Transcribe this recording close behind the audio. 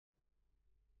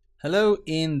Hello,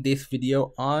 in this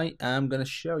video I am going to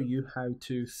show you how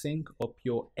to sync up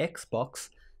your Xbox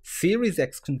Series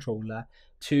X controller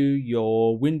to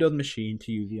your Windows machine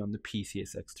to use it on the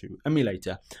PCSX2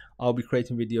 emulator. I'll be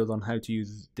creating videos on how to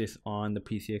use this on the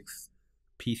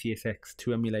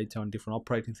PCSX2 emulator on different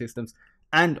operating systems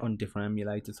and on different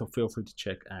emulators, so feel free to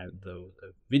check out those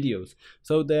videos.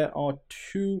 So there are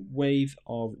two ways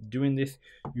of doing this.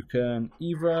 You can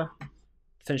either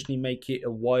essentially make it a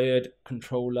wired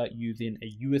controller using a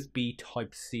USB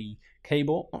Type-C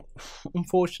cable.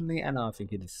 Unfortunately, and I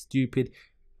think it is stupid,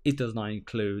 it does not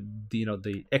include the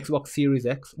Xbox Series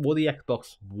X or the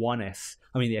Xbox One S.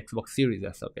 I mean the Xbox Series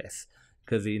S, I guess,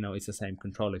 because it's the same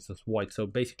controller, it's just white. So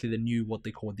basically the new, what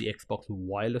they call the Xbox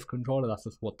wireless controller, that's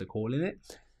just what they're calling it.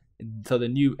 So the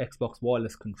new Xbox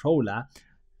wireless controller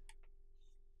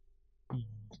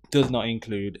does not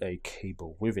include a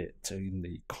cable with it in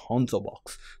the console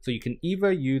box. So you can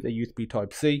either use a USB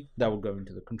Type-C that will go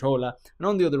into the controller, and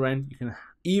on the other end you can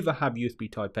either have USB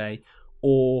Type-A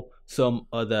or some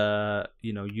other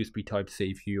USB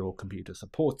Type-C if your computer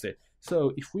supports it.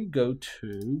 So if we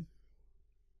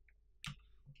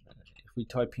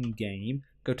type in game,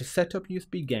 go to setup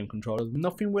USB game controllers,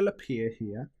 nothing will appear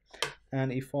here.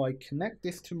 And if I connect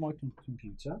this to my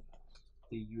computer,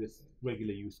 the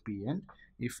regular USB in,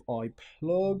 if I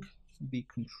plug the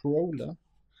controller,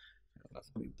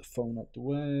 let's move the phone out the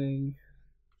way,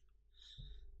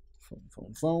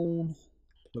 phone,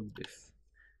 plug this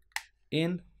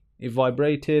in, it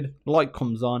vibrated, light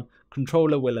comes on,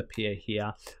 controller will appear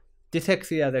here.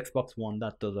 Detects it as Xbox One,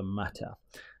 that doesn't matter.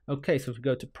 Okay, so if we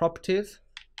go to properties,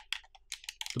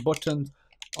 the buttons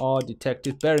are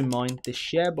detected. Bear in mind the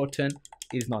share button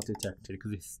is not detected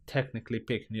because it's technically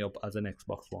picking it up as an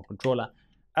Xbox One controller.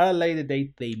 At a later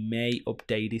date they may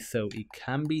update it so it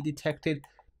can be detected,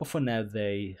 but for now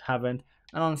they haven't,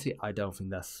 and honestly I don't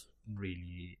think that's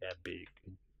really a big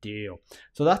deal.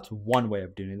 So that's one way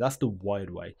of doing it, that's the wired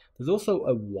way. There's also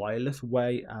a wireless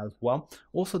way as well.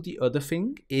 Also, the other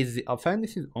thing is, I found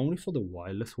this is only for the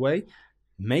wireless way.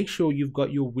 Make sure you've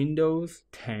got your Windows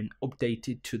 10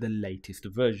 updated to the latest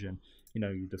version.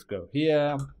 You just go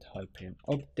here, type in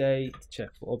update, check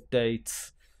for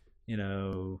updates,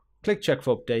 click check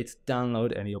for updates,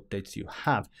 download any updates you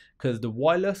have, because the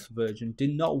wireless version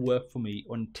did not work for me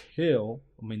until,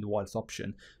 the wireless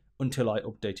option, until I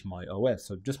updated my OS.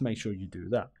 So just make sure you do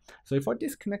that. So if I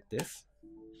disconnect this,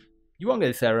 you won't get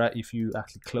this error if you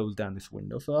actually close down this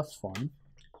window, so that's fine.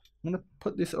 I'm going to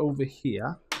put this over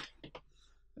here.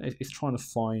 It's trying to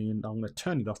find, I'm going to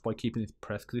turn it off by keeping it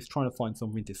pressed because it's trying to find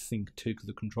something to sync to because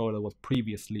the controller was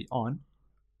previously on.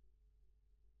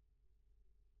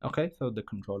 Okay, so the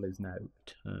controller is now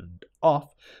turned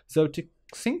off. So to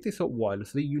sync this up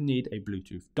wirelessly, you need a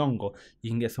Bluetooth dongle. You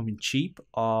can get something cheap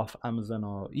off Amazon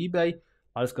or eBay.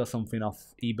 I just got something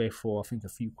off eBay for I think a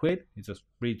few quid. It's just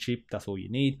really cheap, that's all you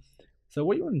need. So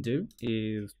what you want to do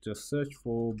is just search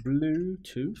for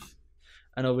Bluetooth.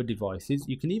 And over devices,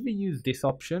 you can either use this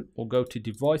option or go to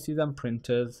devices and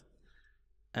printers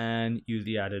and use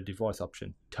the add a device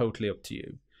option. Totally up to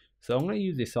you. So I'm going to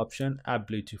use this option, add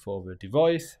Bluetooth over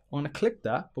device. I'm going to click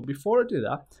that, but before I do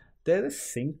that, there's a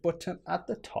sync button at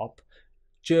the top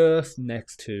just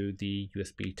next to the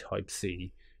USB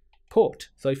Type-C port.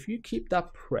 So if you keep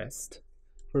that pressed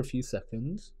for a few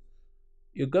seconds,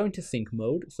 you're going to sync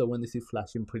mode. So when this is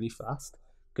flashing pretty fast,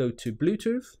 go to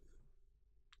Bluetooth,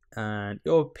 and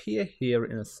it'll appear here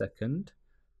in a second.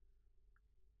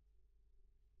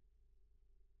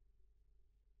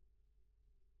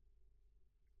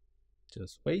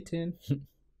 Just waiting.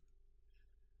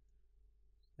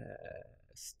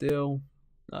 Still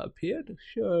not appeared.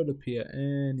 Should appear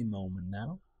any moment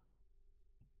now.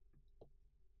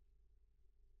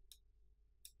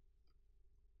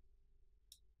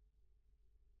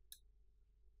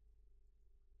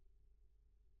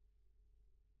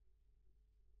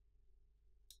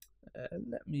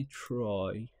 Let me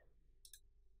try.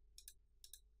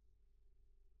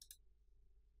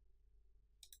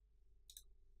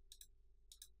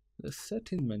 The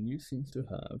setting menu seems to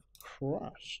have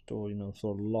crashed or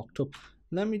sort of locked up.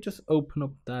 Let me just open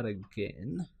up that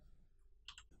again.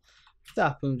 If that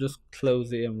happens, just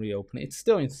close it and reopen it. It's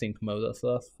still in sync mode,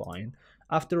 so that's fine.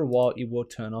 After a while it will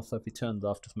turn off, so if it turns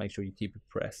off, just make sure you keep it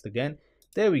pressed again.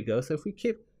 There we go. So if we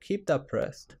keep that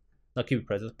pressed, not keep it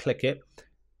pressed, just click it,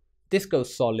 this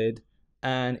goes solid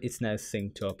and it's now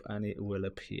synced up and it will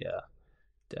appear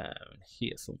down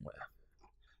here somewhere.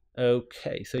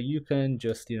 Okay, so you can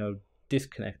just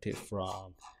disconnect it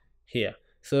from here.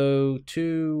 So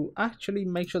to actually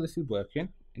make sure this is working,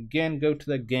 again go to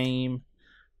the game,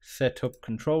 setup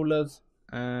controllers,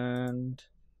 and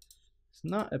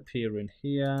It's not appearing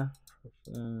here.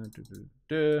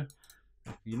 You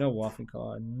know what? I think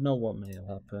I know what may have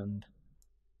happened.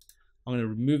 I'm going to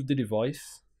remove the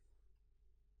device.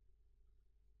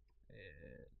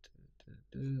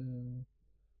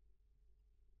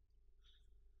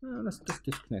 Let's just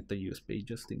disconnect the USB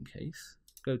just in case.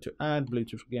 Go to add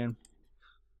Bluetooth again.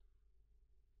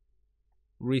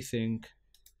 Resync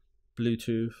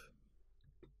Bluetooth.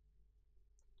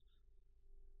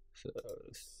 So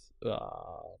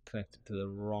connected to the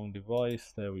wrong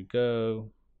device. There we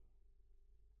go.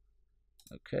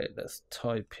 Okay, let's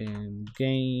type in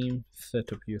game,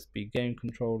 set up USB game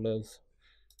controllers.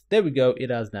 There we go, it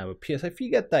has now appeared. So if you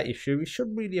get that issue, it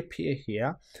should really appear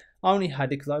here. I only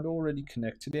had it because I'd already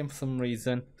connected it for some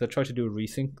reason. So I tried to do a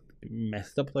resync, it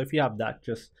messed up. So if you have that,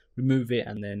 just remove it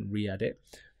and then re-add it.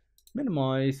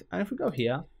 Minimize, and if we go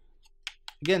here,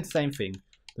 again, same thing.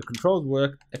 The controls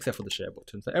work except for the share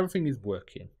button. So everything is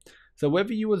working. So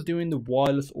whether you was doing the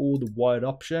wireless or the wired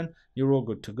option, you're all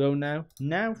good to go now.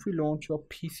 Now if we launch your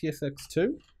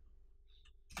PCSX2,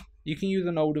 you can use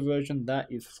an older version, that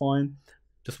is fine.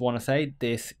 Just want to say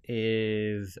this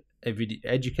is a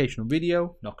educational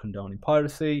video, not condoning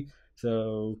piracy.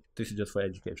 So this is just for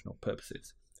educational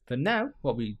purposes. For now,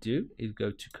 what we do is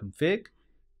go to config,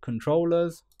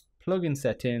 controllers, plugin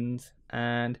settings,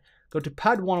 and go to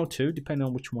pad 1 or 2, depending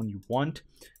on which one you want.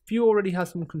 If you already have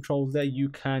some controls there, you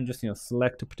can just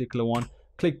select a particular one,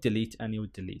 click delete, and it will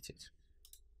delete it.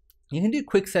 You can do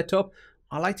quick setup.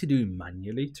 I like to do it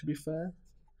manually, to be fair.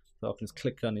 So I can just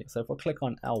click on it. So if I click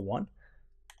on L1,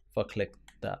 if I click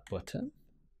that button,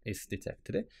 it's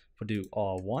detected it. If I do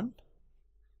R1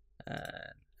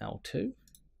 and L2,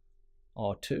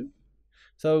 R2.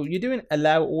 So you're doing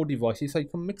allow all devices, so you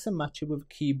can mix and match it with a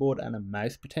keyboard and a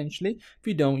mouse potentially. If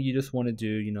you don't, you just want to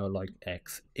do, like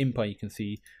X input, you can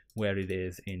see where it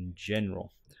is in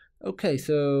general. Okay,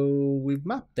 so we've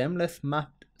mapped them. Let's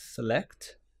map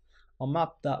select. I'll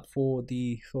map that for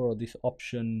the this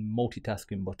option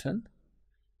multitasking button.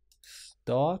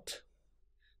 Start.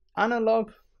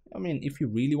 Analog. I mean, if you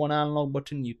really want an analog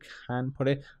button, you can put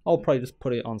it. I'll probably just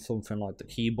put it on something like the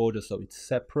keyboard just so it's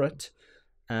separate.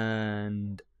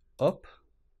 And up,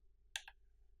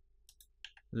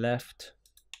 left,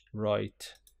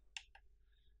 right,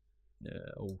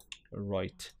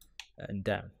 right, and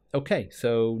down. Okay,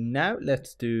 so now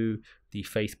let's do the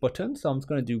face button. So I'm just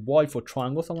going to do Y for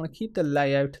triangle. So I'm going to keep the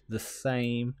layout the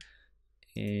same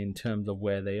in terms of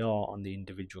where they are on the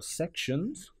individual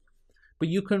sections. But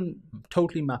you can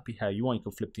totally map it how you want. You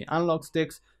can flip the analog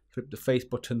sticks, flip the face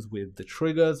buttons with the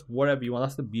triggers, whatever you want.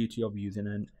 That's the beauty of using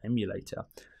an emulator.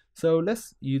 So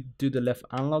let's do the left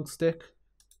analog stick.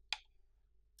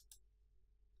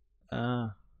 I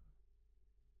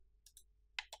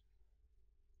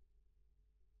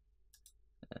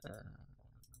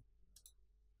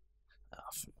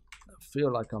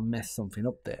feel like I messed something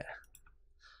up there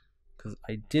because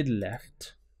I did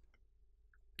left,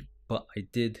 but I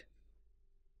did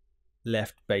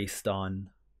left based on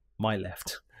my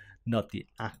left, not the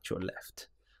actual left.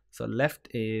 So left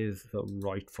is the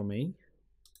right for me,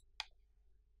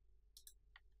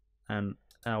 and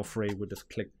L3 will just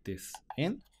click this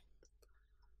in.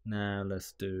 Now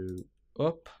let's do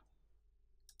up,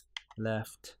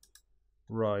 left,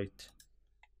 right,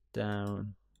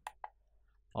 down,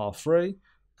 R3,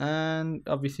 and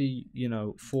obviously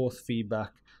force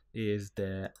feedback is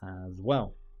there as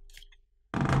well.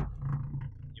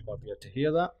 You might be able to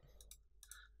hear that,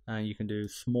 and you can do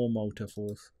small motor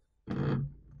force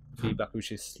feedback,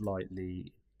 which is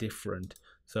slightly different.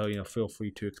 So feel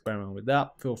free to experiment with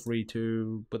that. Feel free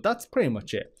to, but that's pretty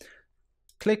much it.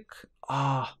 Click.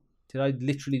 Did I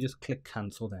literally just click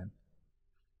cancel then?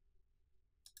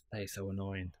 That is so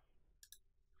annoying.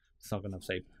 It's not gonna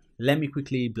save. Let me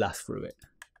quickly blast through it.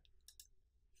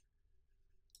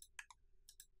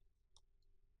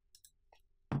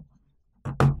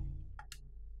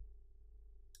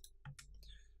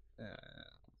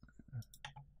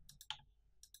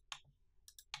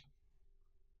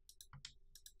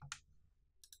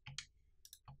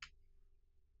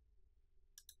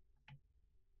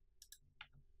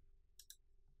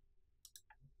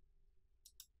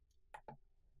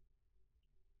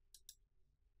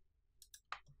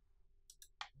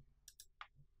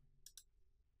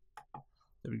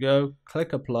 There we go.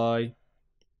 Click apply.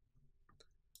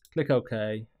 Click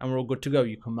OK, and we're all good to go.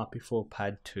 You can map it for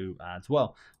pad 2 as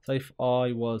well. So if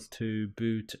I was to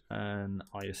boot an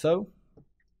ISO,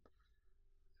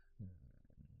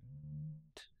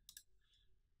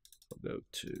 I'll go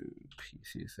to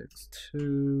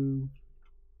PCSX2.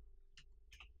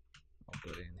 I'll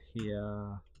go in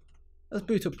here. Let's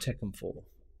boot up Tekken 4.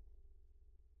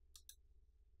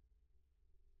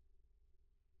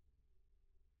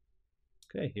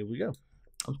 Okay, here we go.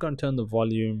 I'm going to turn the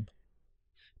volume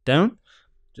down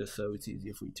just so it's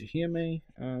easier for you to hear me.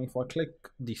 And if I click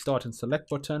the start and select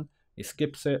button, it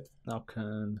skips it. Let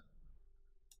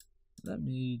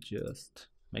me just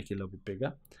make it a little bit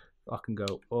bigger. I can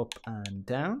go up and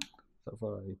down. So if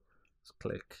I just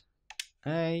click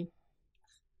A,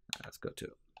 let's go to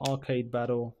arcade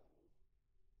battle.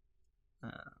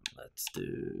 Let's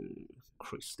do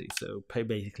Christie. So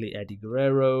basically Eddie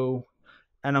Guerrero.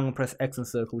 And I'm going to press X and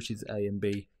circle, which is A and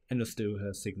B, and just do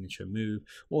her signature move.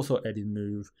 Also Eddie's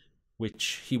move,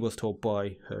 which he was taught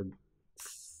by her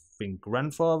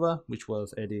grandfather, which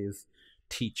was Eddie's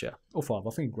teacher. Or father,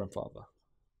 I think grandfather.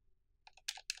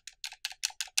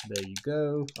 There you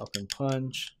go. I can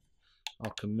punch. I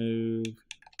can move.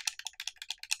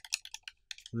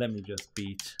 Let me just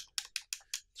beat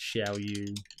Xiao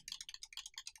Yu.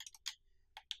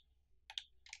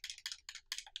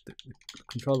 The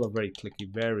controls are very clicky,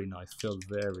 very nice, feels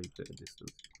very good.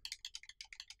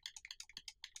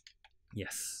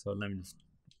 Yes, so let me just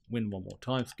win one more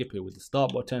time, skip it with the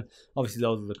start button. Obviously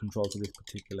those are the controls of this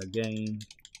particular game.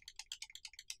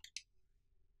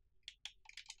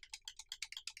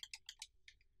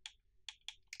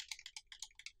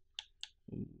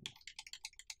 Ooh.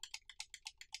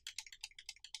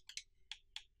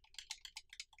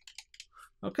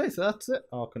 Okay, so that's it.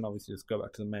 I can obviously just go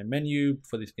back to the main menu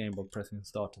for this game by pressing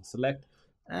start and select,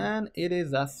 and it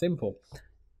is that simple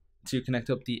to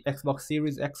connect up the Xbox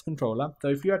Series X controller. So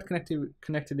if you had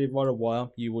connected it via a wire,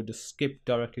 you would just skip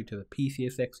directly to the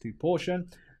PCSX2 portion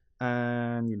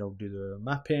and do the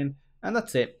mapping, and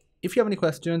that's it. If you have any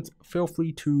questions, feel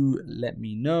free to let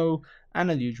me know,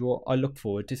 and as usual, I look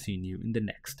forward to seeing you in the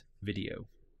next video.